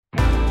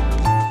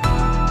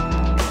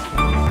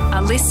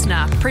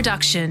listener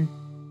production.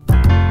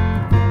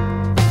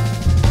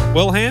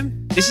 Well,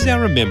 Ham, this is our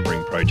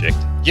remembering project.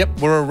 Yep,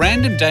 where a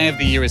random day of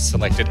the year is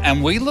selected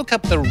and we look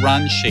up the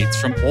run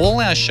sheets from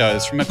all our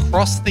shows from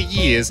across the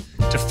years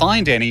to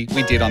find any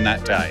we did on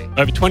that day.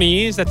 Over 20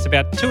 years, that's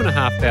about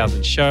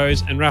 2,500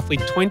 shows and roughly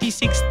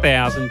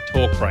 26,000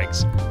 talk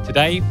breaks.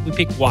 Today, we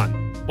pick one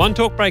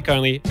talk break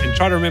only, and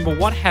try to remember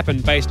what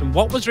happened based on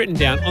what was written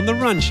down on the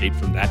run sheet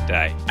from that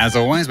day. As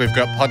always, we've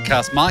got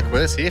podcast Mike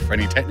with us here for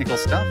any technical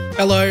stuff.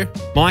 Hello.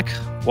 Mike,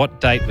 what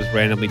date was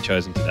randomly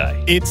chosen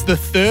today? It's the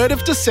 3rd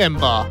of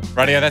December.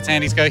 Rightio, that's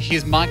Andy's go.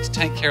 Here's Mike to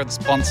take care of the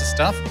sponsor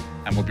stuff,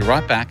 and we'll be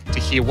right back to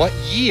hear what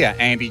year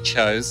Andy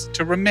chose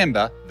to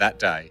remember that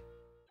day.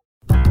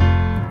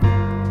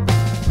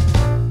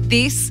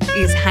 This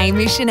is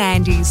Hamish and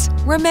Andy's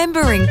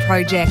Remembering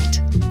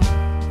Project.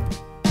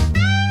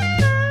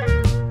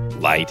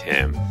 Late,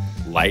 Ham.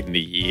 Late in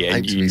the year.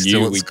 Late to be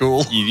still at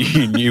school.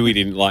 You knew we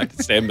didn't like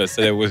December, so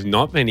there was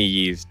not many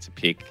years to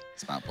pick.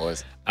 Smart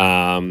boys.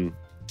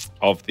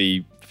 Of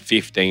the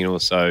 15 or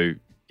so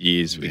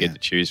years we get to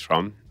choose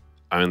from,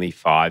 only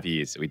 5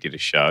 years that we did a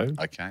show.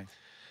 Okay.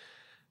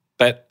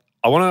 But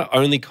I want to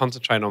only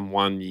concentrate on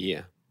 1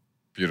 year.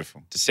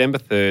 Beautiful. December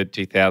 3rd,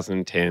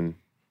 2010,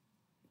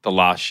 the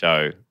last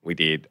show we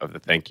did of the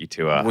Thank You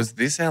Tour. Was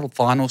this our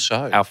final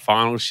show? Our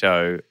final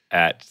show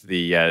at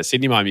the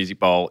Sidney Myer Music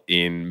Bowl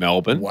in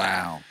Melbourne.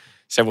 Wow.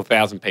 Several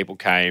thousand people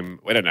came.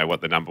 We don't know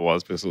what the number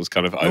was because it was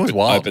kind of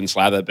open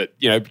slather, but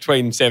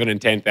between 7,000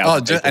 and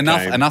 10,000 people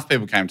came. Enough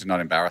people came to not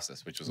embarrass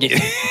us, which was awesome.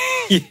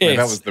 Yes. Yeah,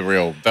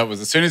 that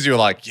was as soon as you were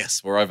like,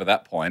 yes, we're over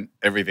that point,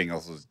 everything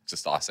else was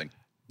just icing.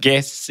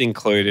 Guests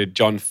included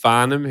John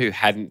Farnham, who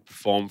hadn't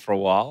performed for a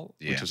while,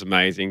 which was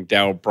amazing.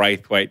 Daryl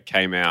Braithwaite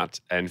came out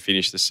and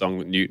finished the song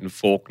with Newton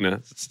Faulkner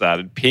that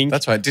started Pink.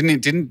 That's right.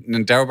 Didn't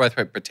Daryl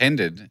Braithwaite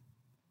pretended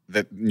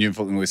that Newton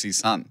Faulkner was his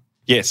son?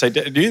 Yeah, so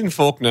Newton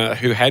Faulkner,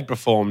 who had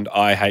performed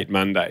I Hate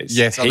Mondays.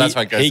 Yes, that's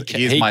right.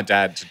 Here's my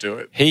dad to do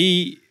it.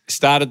 He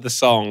started the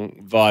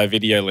song via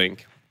video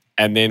link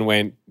and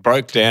then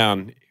broke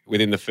down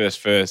within the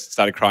first verse,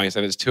 started crying and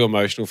said, it's too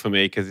emotional for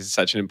me because it's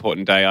such an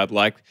important day. I'd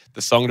like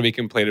the song to be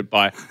completed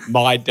by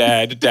my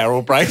dad,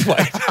 Daryl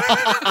Braithwaite.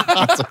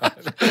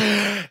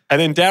 And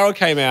then Daryl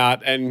came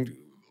out and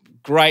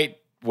great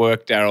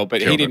work, Daryl,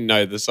 but he didn't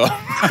know the song.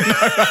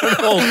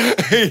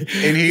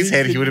 In his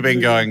head, he would have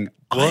been going,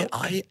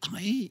 I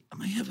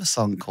have a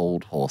song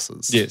called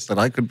Horses that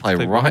I could play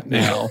right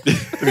now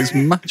that is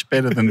much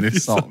better than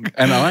this song.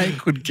 And I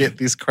could get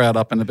this crowd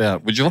up and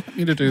about. Would you like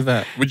me to do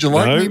that? Would you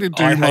like me to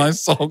do my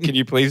song? Can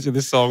you please do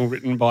this song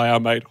written by our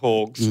mate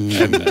Hawks?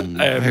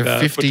 I have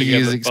 50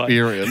 years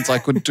experience. I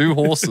could do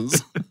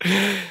Horses.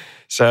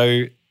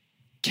 So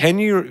can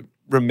you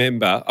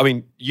remember,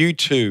 you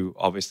two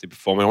obviously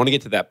performed. I want to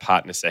get to that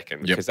part in a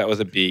second because that was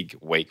a big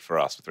week for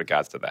us with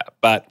regards to that.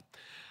 But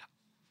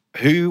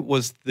who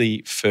was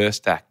the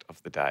first act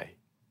of the day?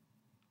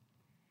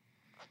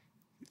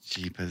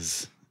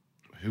 Jeepers.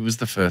 Who was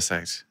the first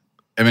act?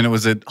 It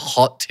was a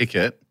hot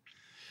ticket,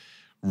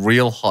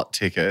 real hot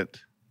ticket.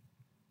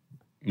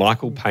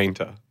 Michael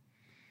Painter.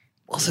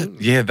 Was it?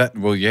 Yeah,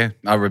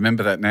 I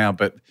remember that now.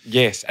 But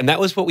yes, and that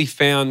was what we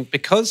found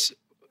because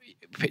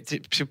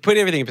to put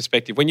everything in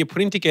perspective, when you're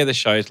putting together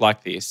shows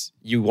like this,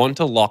 you want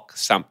to lock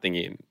something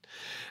in.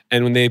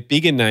 And when they're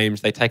bigger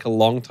names, they take a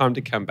long time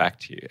to come back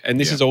to you. And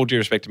this is all due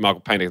respect to Michael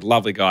Painter,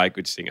 lovely guy,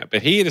 good singer.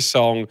 But he had a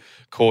song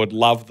called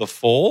Love the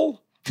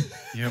Fall.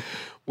 Yep.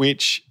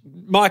 Which,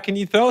 Mike, can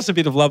you throw us a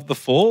bit of Love the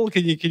Fall?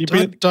 Can you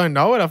don't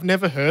know it. I've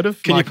never heard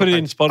of. Can Michael you put it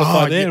in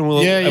Spotify there?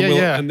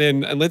 Yeah.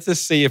 And let's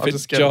just see if it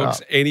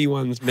jogs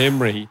anyone's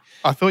memory.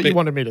 I thought you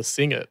wanted me to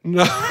sing it.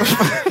 No.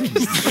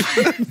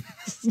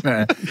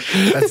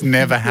 That's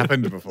never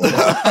happened before.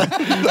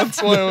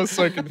 That's why I was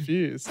so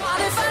confused.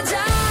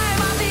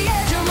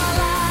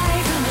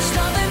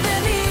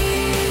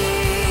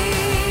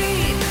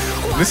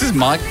 This is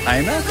Mike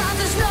Painter?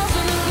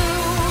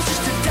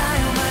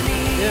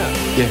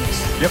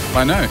 Yep,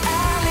 I know.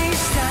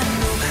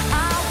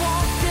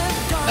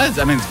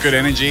 It's good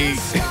energy,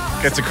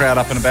 gets the crowd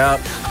up and about.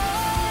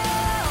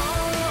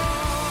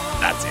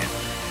 That's it.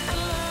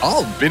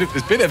 Oh,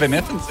 it's a bit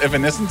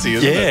evanescence-y,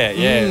 isn't it?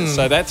 Yeah.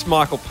 So that's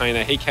Michael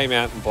Painter. He came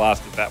out and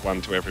blasted that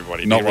one to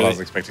everybody. Not what I was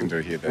expecting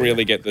to hear there.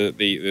 Really get the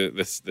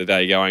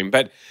day going.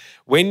 But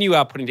when you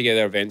are putting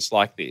together events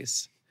like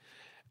this,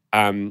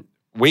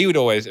 we would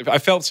always, I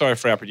felt sorry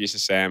for our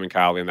producers, Sam and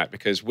Carly, and that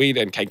because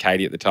and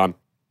Katie at the time,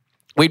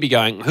 we'd be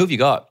going, who have you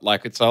got?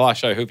 Like, it's our last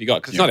show, who have you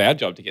got? Because it's not our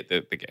job to get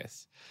the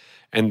guests.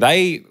 And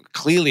they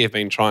clearly have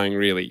been trying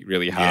really,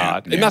 really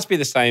hard. Yeah. It must be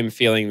the same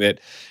feeling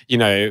that,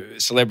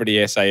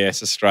 Celebrity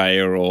SAS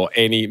Australia or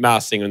any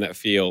Masked Singer in that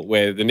field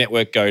where the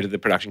network go to the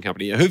production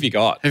company, who have you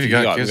got? Who have you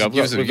got?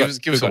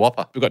 Give us a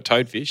whopper. We've got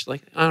Toadfish.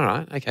 Like, all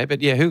right, okay.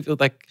 But yeah, who,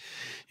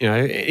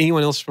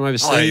 anyone else from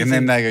overseas? And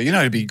then they go,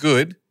 it'd be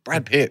good.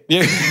 Brad Pitt.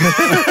 Yeah.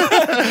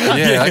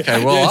 Yeah,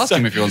 okay. Well, ask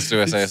him if he wants to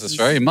do SAS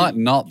Australia. He might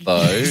not,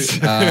 though.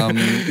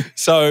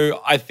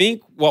 So I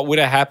think what would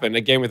have happened,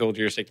 again, with all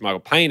due respect to Michael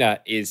Painter,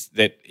 is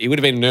that it would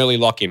have been an early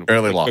lock-in.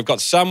 Early lock. We've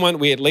got someone,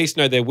 we at least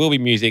know there will be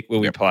music,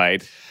 will be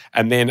played.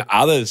 And then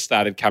others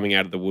started coming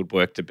out of the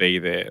woodwork to be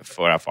there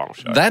for our final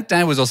show. That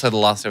day was also the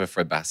last ever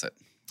Fred Bassett.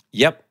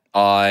 Yep.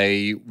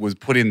 I was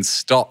put in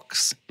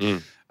stocks.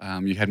 You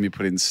had me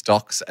put in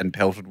stocks and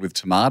pelted with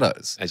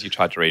tomatoes. As you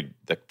tried to read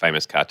the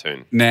famous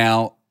cartoon.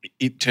 Now,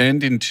 it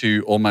turned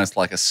into almost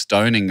like a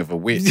stoning of a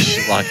witch.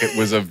 Like it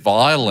was a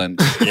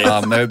violent,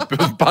 there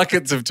were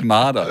buckets of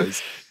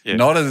tomatoes. Yeah.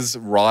 Not as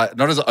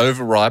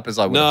overripe as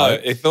I would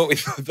hope. I thought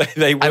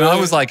they were. And I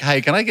was like,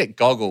 hey, can I get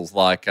goggles,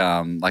 like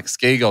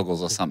ski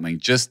goggles or something,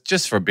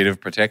 just for a bit of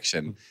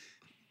protection?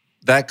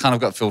 That kind of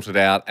got filtered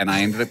out, and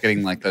I ended up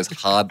getting like those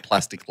hard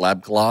plastic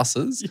lab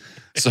glasses.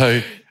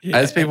 So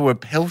as people were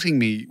pelting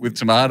me with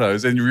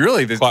tomatoes, and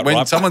really,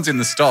 when someone's in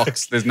the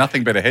stocks, there's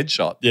nothing but a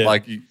headshot. Yeah.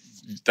 Like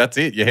that's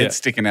it. Your head's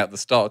sticking out the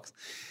stocks.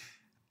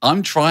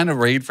 I'm trying to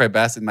read Fred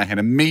Bassett in my hand.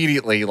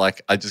 Immediately,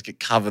 like I just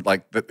get covered,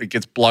 like it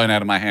gets blown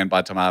out of my hand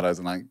by tomatoes,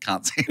 and I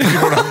can't see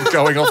what I'm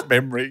going off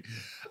memory.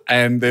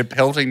 And they're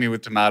pelting me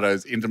with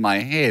tomatoes into my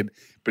head.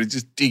 But it's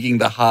just digging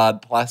the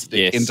hard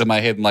plastic into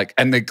my head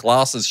and their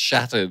glasses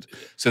shattered.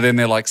 So then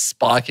they're like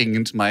spiking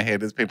into my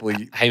head as people are...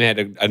 Hayden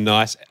had a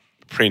nice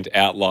print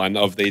outline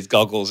of these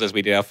goggles as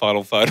we did our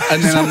final photos.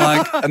 And then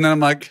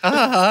I'm like,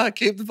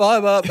 keep the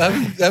vibe up,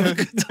 have a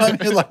good time.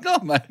 You're like,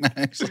 oh man, I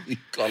actually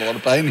got a lot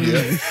of pain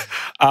here.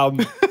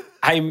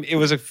 It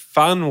was a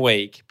fun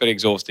week, but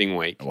exhausting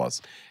week. It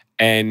was.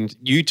 And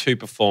you two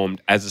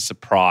performed as a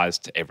surprise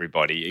to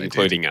everybody,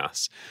 including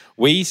us.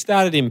 We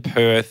started in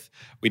Perth.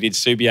 We did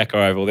Subiaco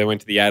Oval. Then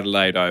went to the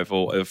Adelaide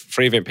Oval, a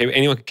free event.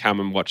 Anyone could come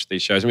and watch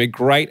these shows. And we had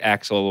great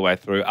acts all the way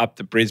through, up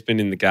to Brisbane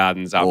in the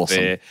gardens up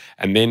there.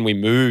 And then we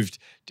moved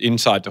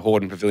inside to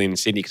Hordern Pavilion in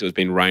Sydney because it was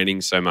been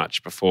raining so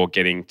much before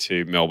getting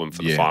to Melbourne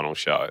for the final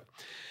show.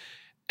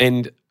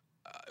 And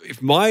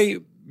if my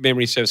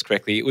memory serves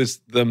correctly, it was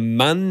the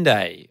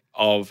Monday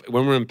of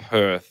when we were in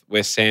Perth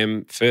where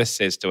Sam first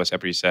says to us, our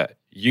producer,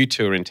 you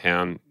two are in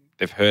town.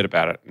 They've heard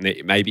about it and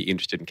they may be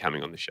interested in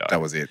coming on the show.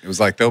 That was it. It was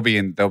like they'll be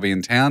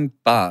in town,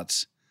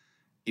 but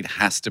it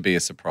has to be a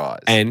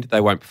surprise. And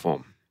they won't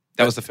perform.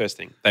 That was the first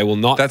thing. They will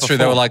not That's perform.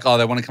 true. They were like,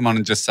 they want to come on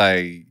and just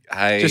say,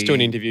 hey. Just do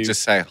an interview.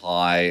 Just say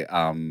hi,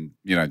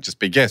 just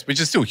be guests, which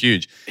is still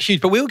huge.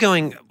 Huge. But we were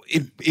going,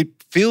 it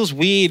feels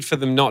weird for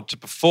them not to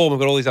perform. We've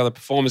got all these other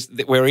performers.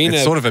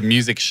 It's sort of a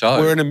music show.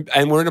 We're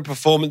in a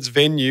performance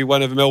venue,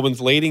 one of Melbourne's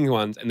leading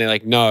ones. And they're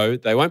like, no,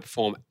 they won't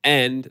perform.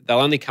 And they'll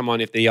only come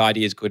on if the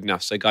idea is good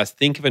enough. So guys,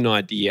 think of an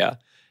idea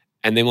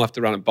and then we'll have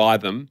to run it by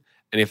them.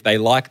 And if they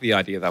like the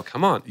idea, they'll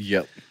come on.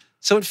 Yep.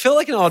 So it felt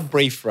like an odd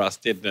brief for us,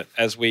 didn't it,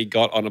 as we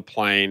got on a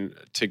plane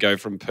to go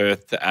from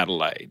Perth to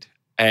Adelaide.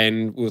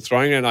 And we were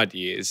throwing around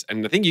ideas.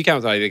 And I think you came up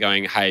with the idea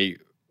going, hey,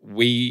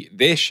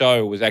 their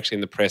show was actually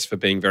in the press for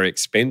being very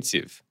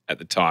expensive at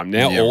the time.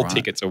 Now all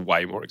tickets are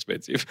way more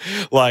expensive.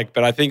 But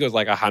I think it was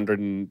like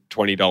 $120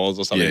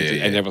 or something.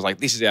 And everyone was like,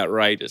 this is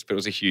outrageous, but it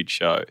was a huge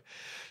show.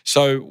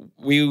 So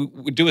we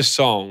would do a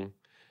song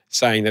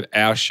saying that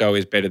our show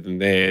is better than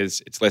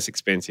theirs, it's less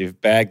expensive,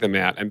 bag them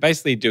out, and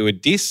basically do a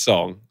diss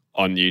song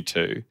on you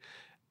two.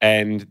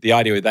 And the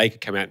idea was they could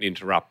come out and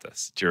interrupt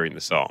us during the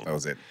song. That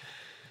was it.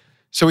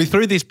 So we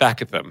threw this back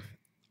at them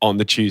on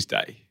the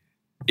Tuesday.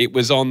 It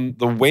was on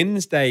the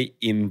Wednesday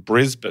in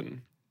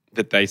Brisbane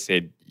that they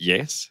said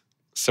yes.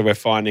 So we're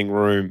finding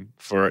room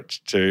for it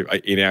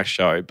in our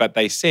show. But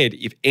they said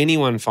if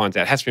anyone finds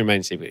out, it has to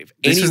remain secret.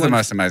 This is the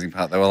most amazing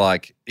part. They were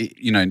like,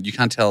 you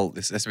can't tell.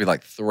 This has to be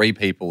like 3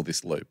 people,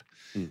 this loop.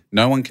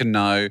 No one can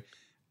know.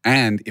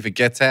 And if it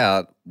gets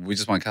out, we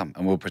just won't come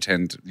and we'll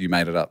pretend you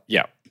made it up.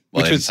 Yeah.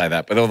 Well, they didn't say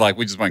that, but they were like,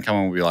 we just won't come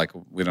and we'll be like,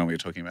 we don't know what you're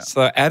talking about.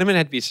 So Adam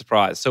had to be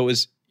surprised. So it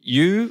was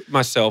you,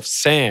 myself,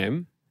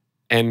 Sam,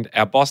 and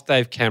our boss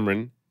Dave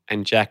Cameron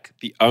and Jack,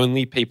 the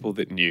only people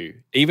that knew.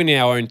 Even in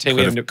our own team.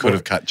 Could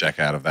have cut Jack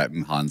out of that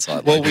in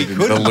hindsight. Well, we could.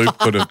 The loop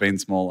could have been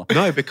smaller.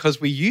 No,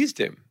 because we used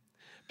him.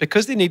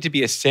 Because there needed to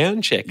be a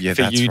sound check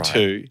for you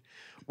two.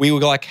 We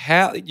were like,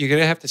 how you're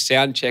going to have to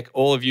sound check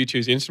all of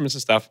U2's instruments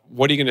and stuff.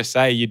 What are you going to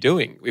say you're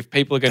doing if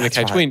people are going to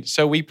catch wind?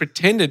 So we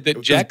pretended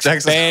that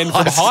Jack's band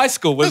from high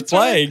school was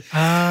playing.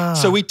 Right.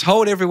 So we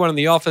told everyone in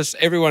the office,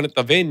 everyone at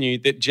the venue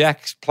that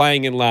Jack's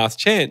playing in Last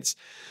Chance.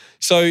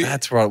 So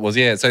that's right. It was,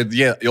 yeah. So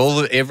yeah,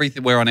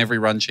 everything we're on every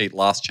run sheet.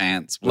 Last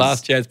Chance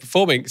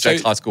performing.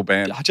 Jack's high school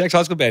band. Jack's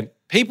high school band.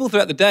 People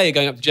throughout the day are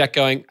going up to Jack,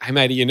 going, "Hey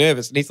mate, are you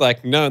nervous?" And he's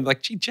like, "No." And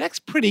like, "Gee, Jack's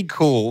pretty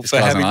cool for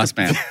having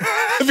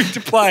having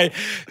to play."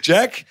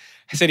 Jack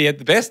said he had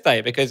the best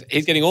day because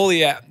he's getting all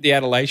the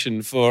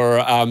adulation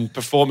for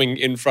performing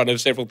in front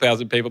of several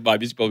thousand people by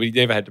musical, but he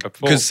never had to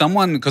perform.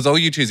 Because all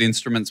U2's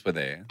instruments were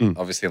there.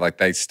 Obviously, like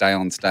they stay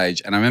on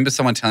stage. And I remember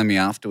someone telling me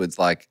afterwards,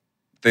 like,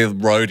 the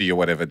roadie or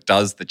whatever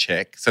does the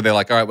check. So they're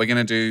like, all right, we're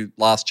going to do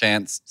Last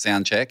Chance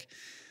sound check.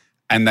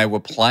 And they were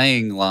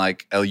playing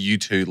like a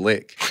U2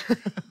 lick.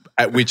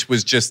 which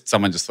was just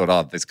someone just thought,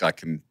 oh, this guy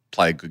can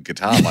play a good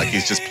guitar. Like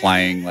he's just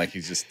playing, like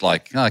he's just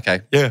like, oh,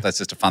 okay, that's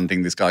just a fun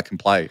thing this guy can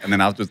play. And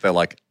then afterwards they're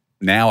like,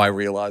 now I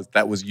realise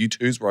that was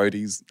U2's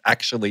roadies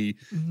actually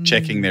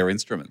checking their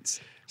instruments.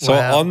 So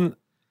on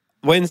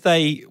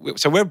Wednesday,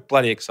 so we're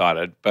bloody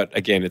excited, but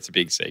again, it's a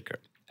big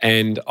secret.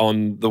 And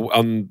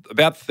on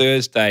about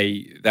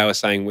Thursday, they were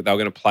saying they were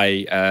going to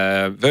play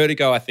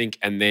Vertigo, I think,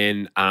 and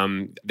then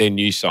their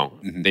new song.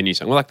 Their new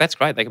song. We're like, that's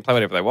great. They can play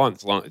whatever they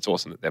want. It's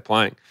awesome that they're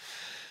playing.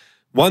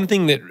 One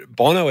thing that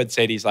Bono had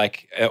said is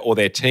like, or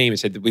their team had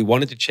said that we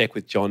wanted to check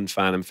with John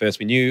Farnham first.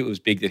 We knew it was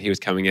big that he was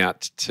coming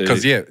out to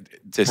because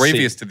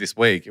previous to this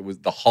week, it was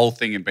the whole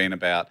thing had been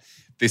about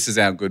this is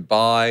our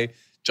goodbye.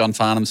 John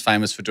Farnham's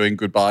famous for doing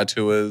goodbye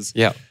tours.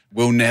 Yeah,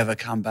 we'll never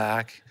come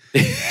back.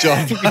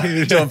 John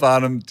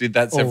Farnham did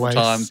that several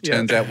times. Yeah.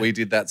 Turns out we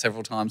did that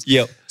several times.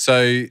 Yep.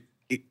 So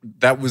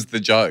that was the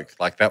joke.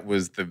 Like that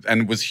was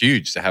and it was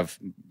huge to have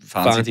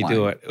Farnsey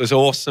do it. It was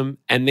awesome.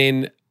 And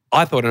then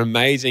I thought an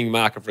amazing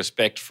mark of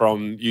respect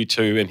from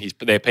U2 and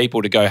their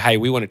people to go, hey,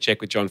 we want to check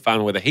with John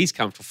Farnham whether he's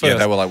comfortable first. Yeah,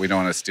 they were like, we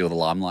don't want to steal the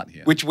limelight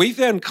here. Which we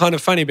found kind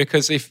of funny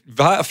because if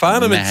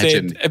Farnham had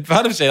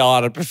said, oh,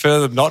 I'd prefer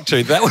them not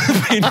to, that would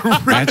have been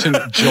Imagine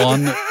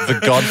John, the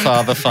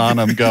Godfather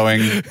Farnham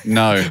going,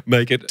 no,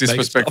 make it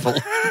disrespectful.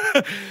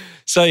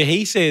 So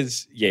he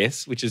says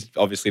yes, which is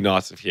obviously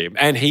nice of him.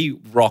 And he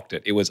rocked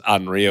it. It was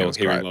unreal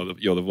hearing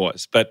You're the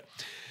Voice. But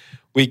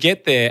we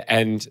get there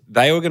and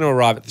they were going to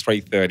arrive at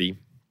 3:30.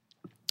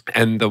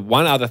 And the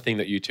one other thing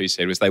that U2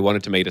 said was they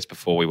wanted to meet us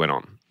before we went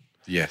on.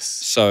 Yes.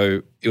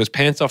 So it was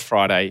Pants Off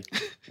Friday.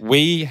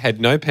 We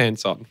had no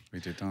pants on. We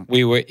did not.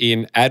 We were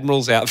in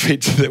Admiral's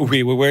outfits.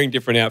 We were wearing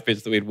different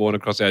outfits that we'd worn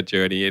across our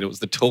journey, and it was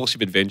the tall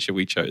ship adventure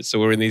we chose.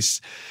 So we're in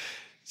this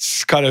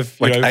kind of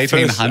like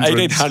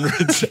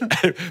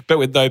 1800s, but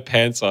with no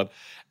pants on.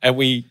 And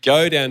we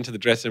go down to the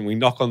dressing room. We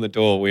knock on the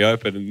door. We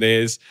open, and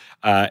there's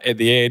at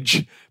the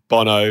edge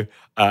Bono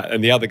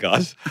and the other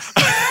guys.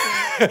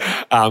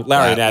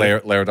 Larry and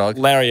Adam.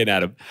 Larry and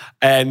Adam.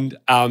 And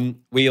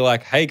we're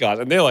like, hey, guys.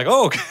 And they're like,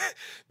 oh,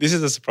 this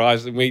is a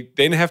surprise. And we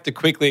then have to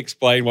quickly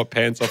explain what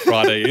Pants Off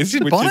Friday is.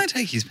 Did Bono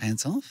take his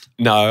pants off?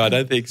 No, I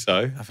don't think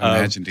so. I've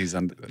imagined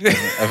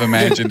I've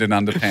imagined an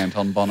underpant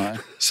on Bono.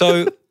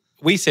 So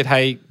we said,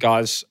 hey,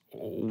 guys,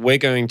 we're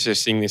going to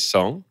sing this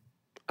song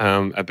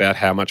about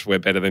how much we're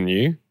better than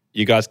you.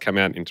 You guys come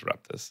out and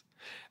interrupt us.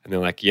 And they're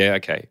like, yeah,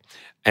 okay.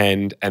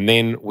 And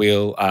then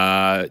we'll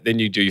then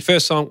you do your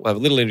first song. We'll have a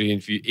little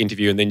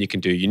interview, and then you can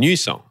do your new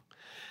song.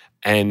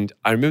 And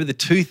I remember the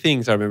two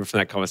things I remember from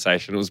that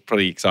conversation. It was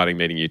pretty exciting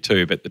meeting you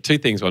too. But the two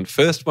things.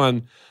 First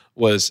one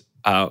was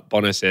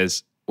Bono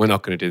says, "We're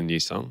not going to do the new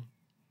song.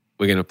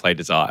 We're going to play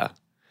Desire."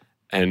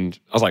 And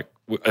I was like,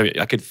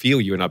 I could feel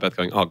you and I both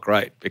going, "Oh,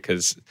 great,"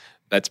 because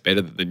that's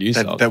better than the new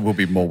song. That will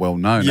be more well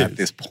known at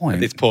this point.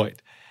 At this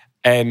point,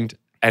 and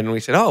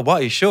we said, "Oh,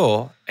 what, are you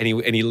sure?" And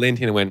he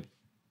leant in and went,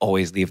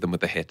 always leave them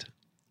with a hit.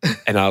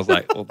 And I was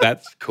like, well,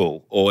 that's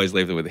cool. Always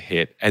leave them with a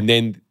hit. And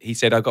then he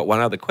said, I've got one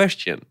other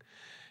question.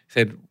 He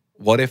said,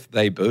 what if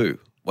they boo?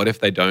 What if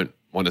they don't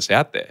want us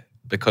out there?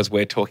 Because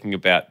we're talking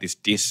about this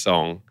diss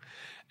song.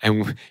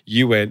 And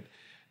you went,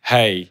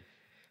 hey,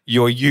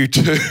 you're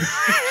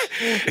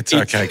U2. It's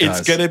okay, guys.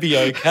 It's going to be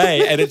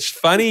okay. And it's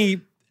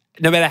funny,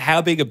 no matter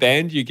how big a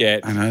band you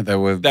get. I know, they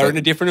were in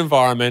a different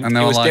environment. And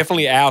it was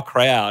definitely our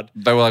crowd.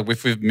 They were like,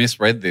 if we've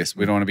misread this,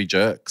 we don't want to be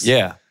jerks.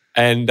 Yeah.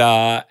 And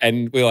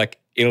we're like,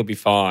 it'll be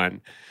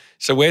fine.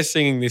 So we're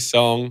singing this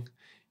song.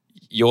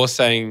 You're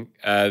saying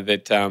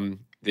that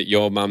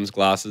your mum's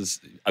glasses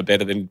are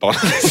better than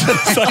Bono's.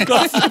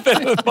 Sunglasses are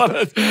better than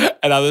Bono's.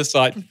 And other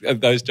side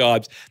of those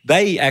jibes.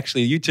 They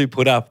actually, U2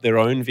 put up their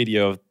own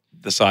video of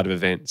the side of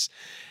events.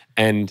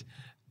 And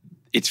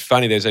it's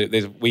funny,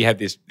 we had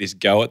this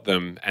go at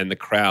them and the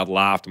crowd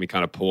laughed and we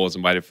kind of paused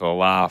and waited for a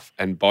laugh.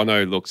 And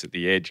Bono looks at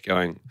the edge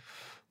going,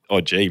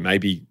 oh, gee,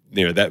 maybe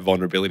that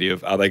vulnerability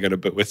of are they going to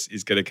boo us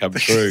is going to come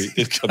through.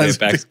 These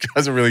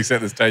guys are really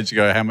set the stage to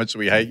go, how much do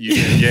we hate you?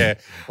 Yeah.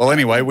 Well,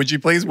 anyway, would you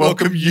please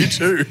welcome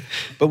U2?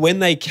 But when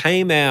they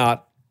came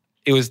out,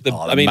 it was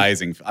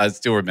amazing. I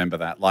still remember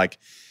that. Like,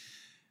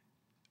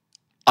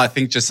 I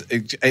think just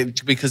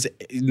because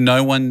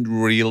no one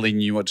really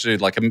knew what to do.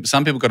 Like,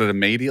 some people got it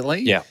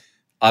immediately. Yeah.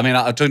 I mean,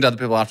 I talked to other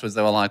people afterwards.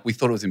 They were like, we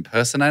thought it was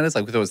impersonators.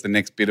 Like, we thought it was the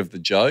next bit of the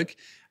joke.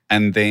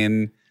 And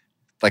then,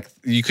 like,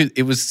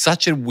 it was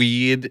such a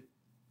weird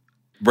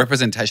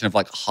representation of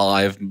like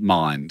hive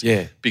mind.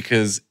 Yeah.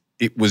 Because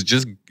it was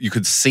just, you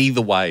could see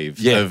the wave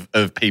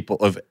of people,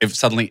 if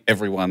suddenly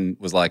everyone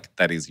was like,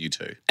 that is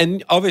U2.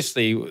 And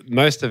obviously,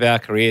 most of our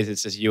careers,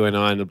 it's just you and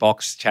I in the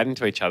box chatting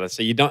to each other.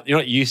 So you're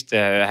not used to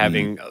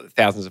having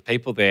thousands of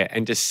people there.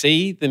 And to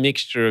see the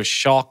mixture of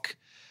shock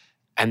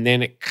and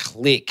then it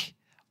click,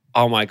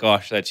 oh my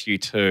gosh, that's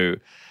U2.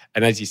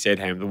 And as you said,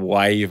 Ham, the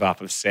wave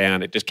up of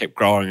sound, it just kept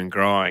growing and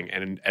growing,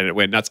 and it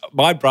went nuts.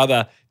 My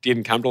brother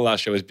didn't come to the last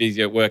show; he was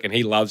busy at work, and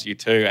he loves you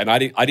too. And I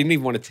didn't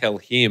even want to tell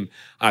him.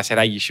 I said,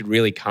 "Hey, you should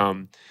really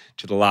come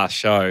to the last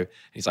show." And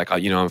he's like, "Oh,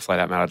 I'm flat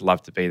out, man. I'd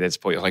love to be there to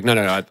support you." I was like,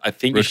 "No. I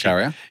think Roof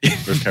Carrier,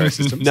 Roof Carrier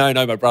Systems. No,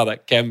 my brother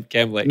Cam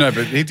Lee. No,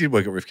 but he did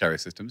work at Roof Carrier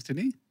Systems,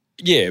 didn't he?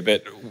 Yeah,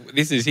 but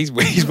he's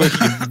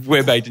working in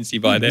web agency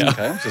by now.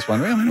 Okay, I was just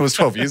wondering. I mean, it was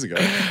 12 years ago.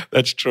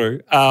 That's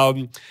true.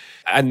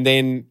 And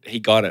then he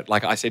got it.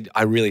 Like I said,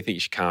 I really think you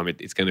should come.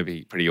 It's going to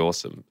be pretty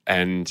awesome.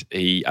 And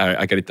I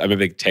remember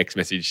the text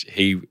message.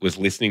 He was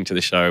listening to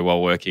the show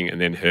while working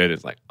and then heard it.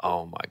 It's like,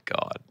 oh my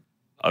God,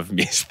 I've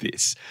missed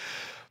this.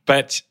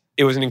 But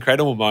it was an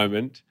incredible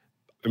moment.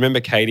 I remember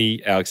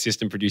Katie, our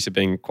assistant producer,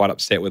 being quite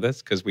upset with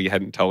us because we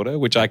hadn't told her,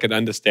 which I could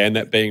understand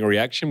that being a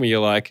reaction where you're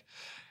like,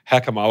 how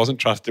come I wasn't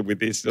trusted with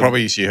this?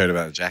 Probably she heard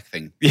about the Jack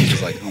thing. She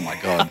was like, oh my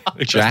God,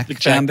 Jack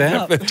found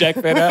out. Jack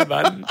found out,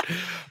 man.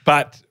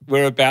 But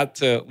we're about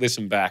to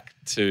listen back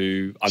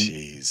to...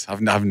 Jeez,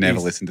 I've never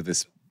listened to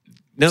this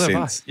None of since.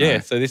 us. Yeah, No.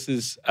 so this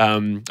is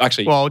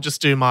actually... Well, I'll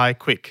just do my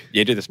quick.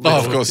 Yeah, do this.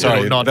 Oh, of course,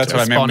 sorry. Little nod That's to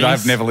what I meant. Sponnies.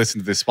 I've never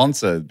listened to this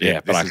sponsor. Yeah,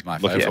 but this is my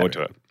I'm looking favourite. forward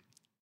to it.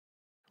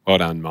 Well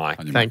done,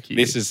 Mike. Thank you.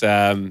 This is...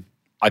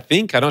 I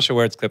think, I'm not sure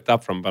where it's clipped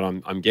up from, but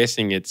I'm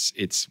guessing it's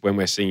when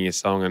we're singing a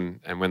song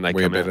and when they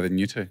We're come better out. than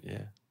you two. Yeah.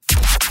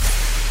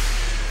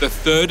 The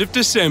 3rd of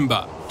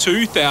December,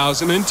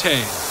 2010.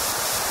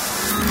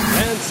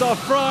 And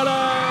Soft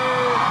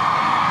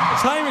Friday.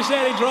 It's Hamish and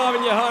Andy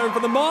driving you home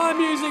from the Myer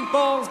Music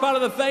Bowl as part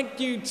of the Thank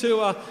You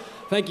Tour.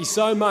 Thank you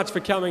so much for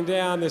coming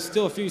down. There's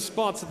still a few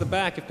spots at the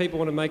back if people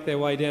want to make their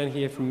way down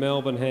here from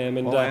Melbourne, Ham.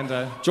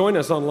 And join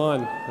us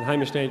online at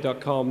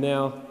hamishandy.com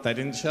now. They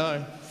didn't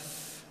show.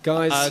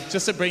 Guys,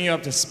 Just to bring you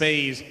up to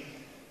speed,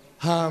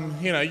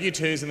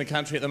 U2's in the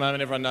country at the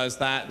moment, everyone knows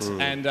that.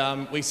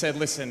 And we said,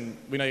 listen,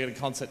 we know you got a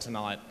concert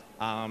tonight.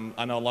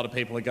 I know a lot of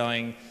people are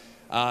going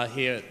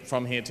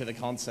from here to the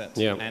concert.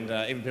 Yeah. And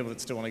even people that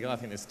still want to go, I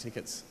think there's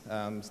tickets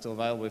still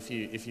available if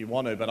you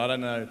want to, but I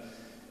don't know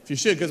if you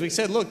should, because we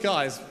said, look,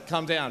 guys,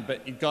 come down,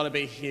 but you've got to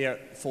be here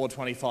at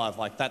 4:25.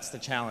 Like, that's the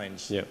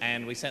challenge. Yeah.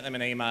 And we sent them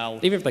an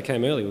email. even if they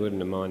came early, we wouldn't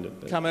have minded.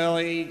 But Come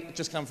early,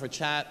 just come for a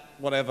chat,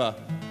 whatever.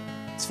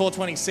 It's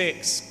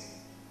 4:26.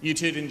 U2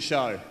 didn't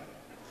show.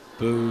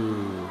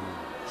 boo.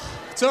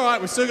 It's all right.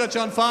 We've still got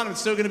John Farnham. It's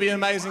still going to be an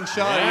amazing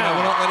show. We're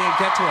not letting it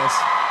get to us.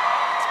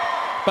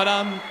 But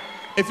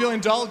if you'll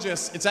indulge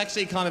us, it's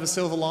actually kind of a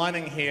silver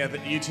lining here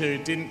that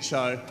U2 didn't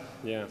show.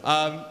 Yeah.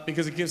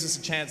 Because it gives us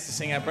a chance to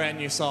sing our brand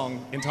new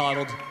song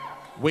entitled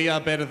 "We Are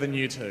Better Than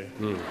U2."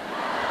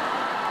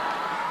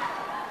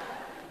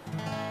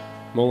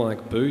 More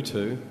like boo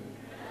too.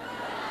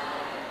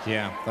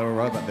 Yeah, they were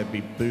right, but they'd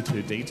be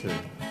Boo2 D2.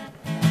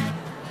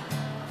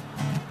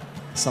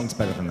 The song's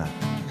better than that.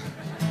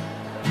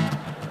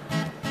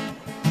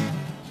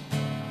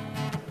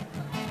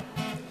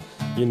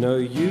 You know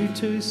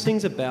U2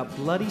 sings about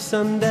bloody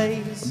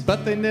Sundays.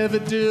 But they never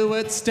do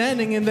it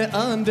standing in their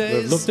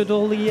undies. We've looked at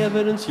all the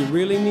evidence you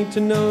really need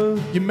to know.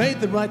 You made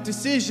the right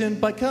decision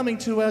by coming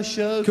to our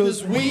show.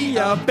 'Cause we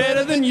are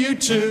better than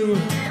U2.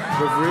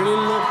 We've really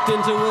looked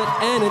into it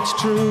and it's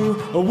true.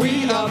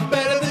 We are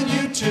better than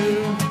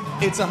U2.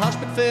 It's a hush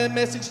but fair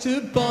message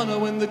to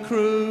Bono and the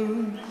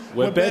crew.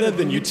 We're better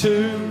than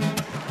U2.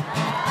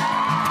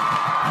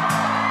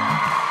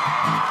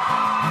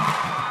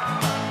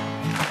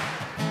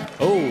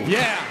 Oh,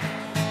 Yeah.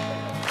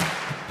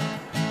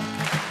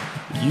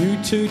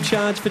 U2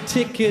 charge for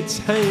tickets,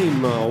 hey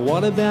ma,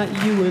 what about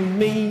you and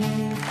me?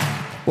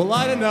 Well,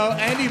 I don't know.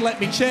 Andy,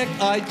 let me check.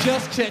 I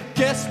just checked.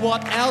 Guess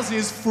what? Ours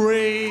is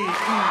free.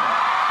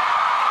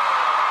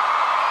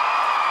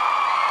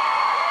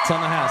 It's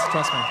on the house,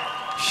 trust me.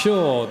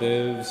 Sure,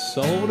 they've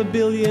sold 1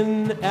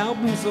 billion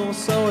albums or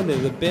so, and they're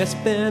the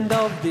best band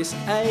of this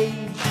age.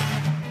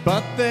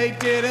 But they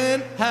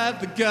didn't have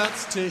the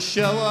guts to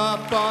show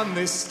up on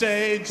this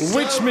stage.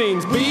 Which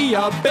means we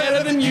are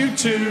better than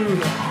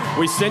U2.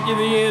 We sent you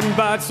the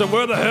invite, so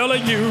where the hell are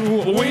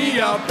you?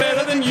 We are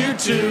better than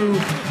U2.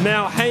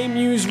 Now, hey,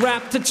 Muse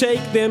rap to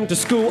take them to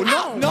school.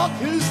 Well, not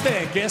who's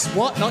there. Guess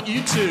what? Not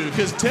U2.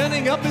 Because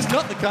turning up is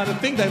not the kind of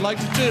thing they like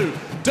to do.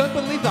 Don't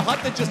believe the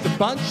hype, they're just a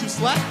bunch of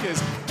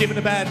slackers. Giving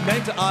a bad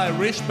name to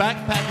Irish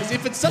backpackers.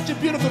 If it's such a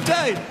beautiful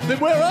day, then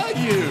where are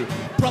you?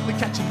 Probably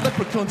catching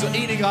leprechauns or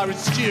eating Irish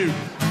stew.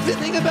 The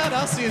thing about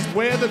us is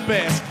we're the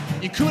best.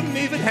 You couldn't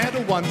even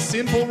handle one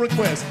simple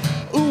request.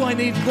 Ooh, I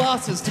need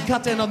glasses to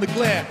cut down on the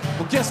glare.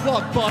 Well, guess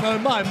what, Bono?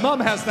 My mum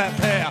has that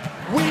pair.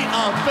 We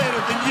are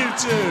better than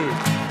U2.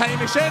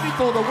 Hamish Andy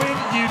for the win.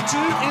 U2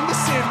 in the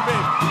sin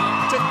bin.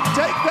 To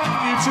take that,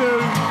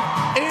 U2,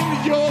 in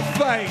your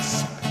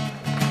face.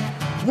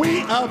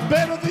 We are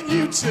better than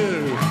U2.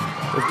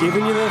 We've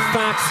given you the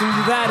facts, and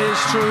that is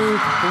true.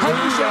 We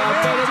are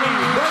better than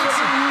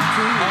U2.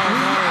 Oh,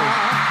 no.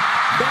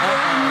 Better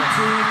than U2.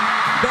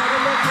 Better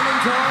looking and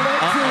taller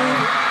too.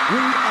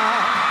 We are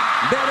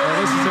better than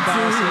this is U2.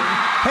 embarrassing.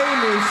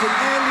 Hamish and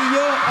Andy,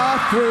 you're our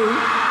through.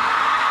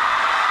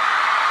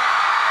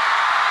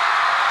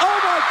 Oh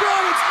my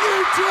God, it's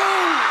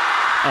U2!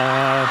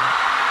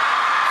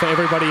 For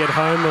everybody at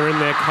home or in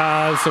their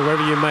cars or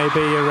wherever you may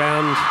be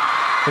around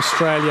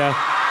Australia,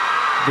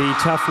 the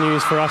tough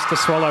news for us to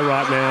swallow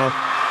right now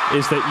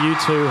is that you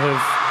two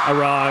have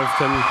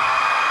arrived and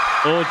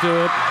all do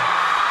it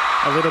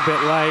a little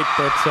bit late,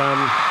 but...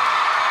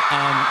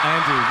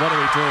 Andy, what do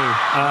we do?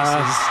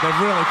 They've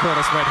really caught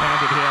us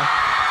red-handed here.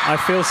 I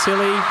feel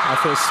silly, I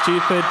feel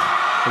stupid,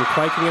 I'm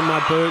quaking in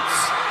my boots.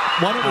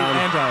 Why don't we,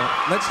 Ando,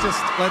 let's...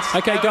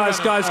 Okay, guys,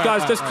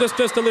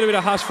 just a little bit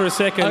of hush for a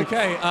second.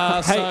 Okay,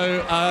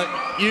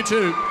 you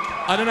two,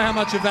 I don't know how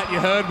much of that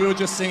you heard. We were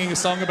just singing a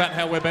song about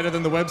how we're better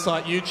than the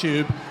website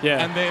YouTube.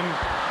 Yeah. And then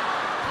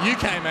you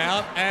came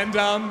out, and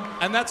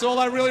that's all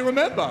I really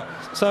remember.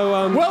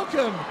 So,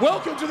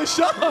 welcome to the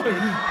show.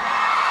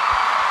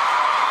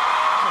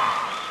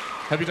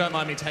 Hope you don't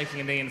mind me taking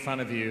a knee in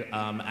front of you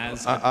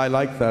as... I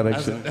like that,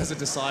 actually. As a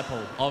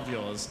disciple of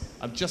yours.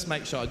 Just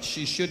make sure,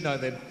 she should know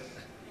that...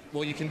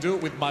 Well, you can do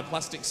it with my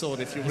plastic sword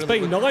if you really...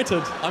 being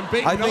knighted. I'm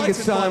being knighted. I think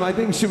it's time. I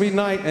think should we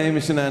knight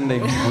Hamish and Andy?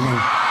 Andy, get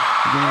here.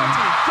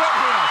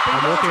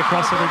 I'm walking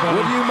across everybody.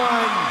 Would you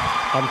mind?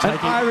 An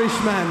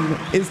Irishman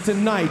is to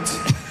knight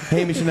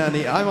Hamish and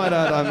Andy. I might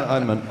add,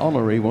 I'm an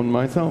honorary one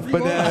myself,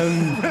 but...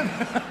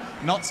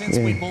 Not since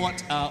we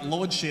bought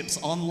lordships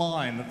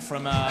online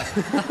from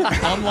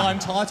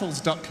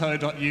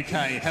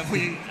onlinetitles.co.uk have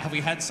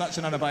we had such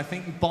an honor. But I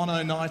think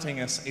Bono knighting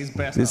us is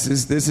better. This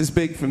is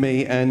big for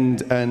me,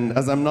 and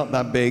as I'm not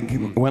that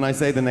big, when I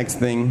say the next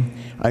thing,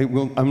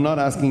 I'm not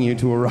asking you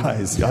to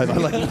arise.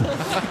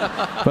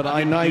 But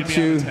I knight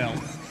you,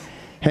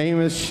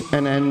 Hamish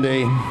and Andy.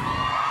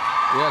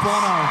 Yes.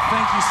 Bono,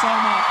 thank you so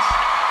much.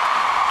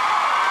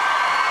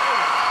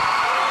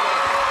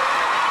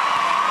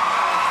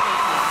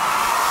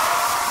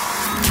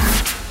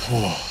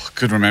 Oh,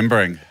 good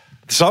remembering.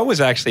 The song was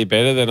actually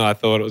better than I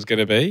thought it was going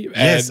to be.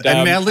 Yes,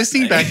 and now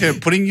listening back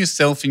at putting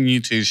yourself in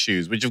U2's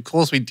shoes, which of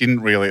course we didn't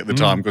really at the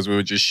time because we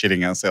were just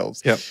shitting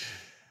ourselves. Yep.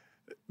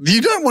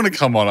 You don't want to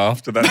come on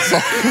after that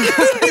song.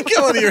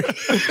 Come on here.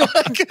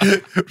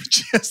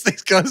 Just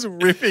these guys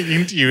ripping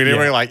into you and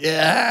everybody like,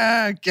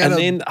 yeah, get 'em.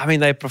 And then,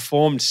 they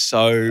performed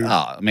so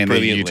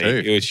brilliantly.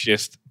 U2. It was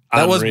just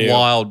That was unreal.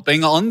 wild.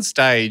 Being on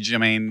stage,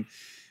 I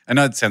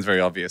know it sounds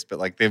very obvious, but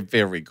they're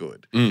very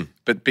good.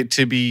 But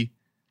to be,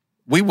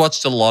 we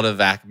watched a lot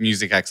of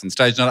music acts on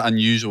stage. Not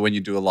unusual when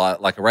you do a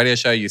lot, like a radio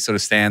show, you sort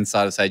of stand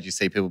side of stage, you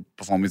see people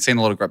perform. We've seen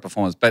a lot of great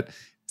performers, but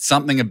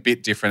something a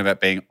bit different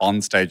about being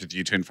on stage with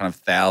U2 in front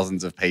of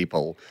thousands of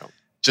people,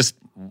 just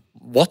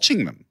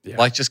watching them,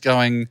 just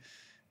going,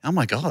 oh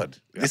my God,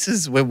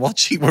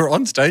 we're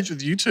on stage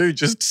with U2,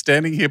 just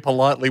standing here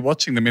politely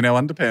watching them in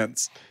our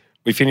underpants.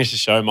 We finished the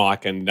show,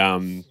 Mike, and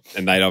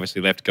they'd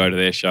obviously left to go to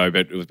their show,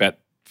 but it was about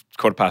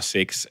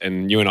 6:15,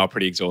 and you and I were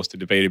pretty exhausted.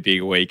 To beat a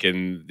big week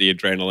and the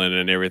adrenaline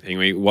and everything.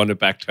 We wandered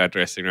back to our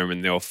dressing room,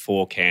 and there were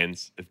 4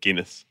 cans of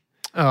Guinness.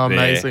 Oh,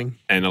 amazing.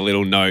 And a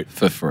little note.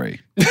 For free.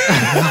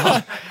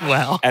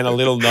 Wow. And a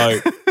little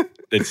note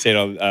that said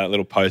on a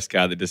little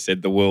postcard that just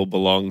said, the world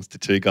belongs to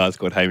 2 guys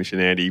called Hamish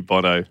and Andy,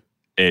 Bono,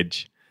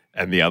 Edge,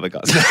 and the other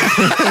guys.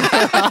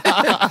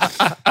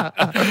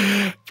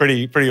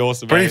 pretty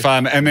awesome. Pretty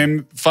fun. And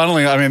then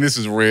finally, this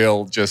is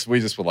real. We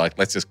just were like,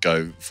 let's just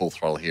go full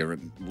throttle here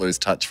and lose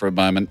touch for a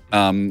moment.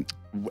 Andy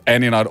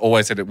and I'd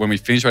always said that when we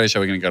finished radio show,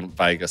 we're going to go to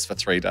Vegas for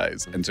 3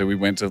 days. And so we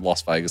went to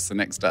Las Vegas the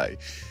next day.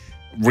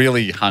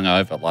 Really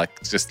hungover,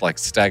 just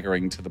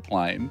staggering to the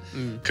plane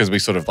because we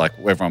sort of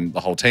everyone, the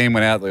whole team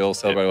went out. We all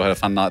celebrated. We had a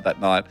fun night that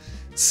night.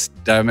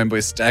 I remember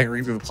we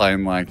staggering to the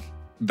plane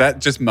that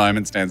just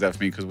moment stands out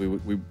for me because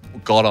we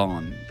got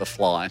on the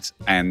flight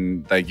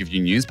and they give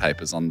you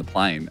newspapers on the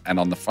plane, and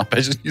on the front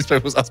page of the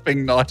newspaper was us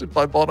being knighted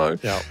by Bono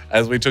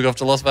as we took off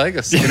to Las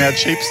Vegas in our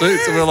cheap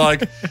suits, and we're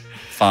like,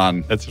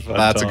 fun. That's a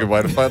good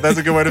way to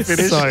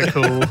finish. So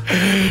cool.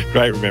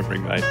 Great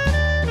remembering, mate.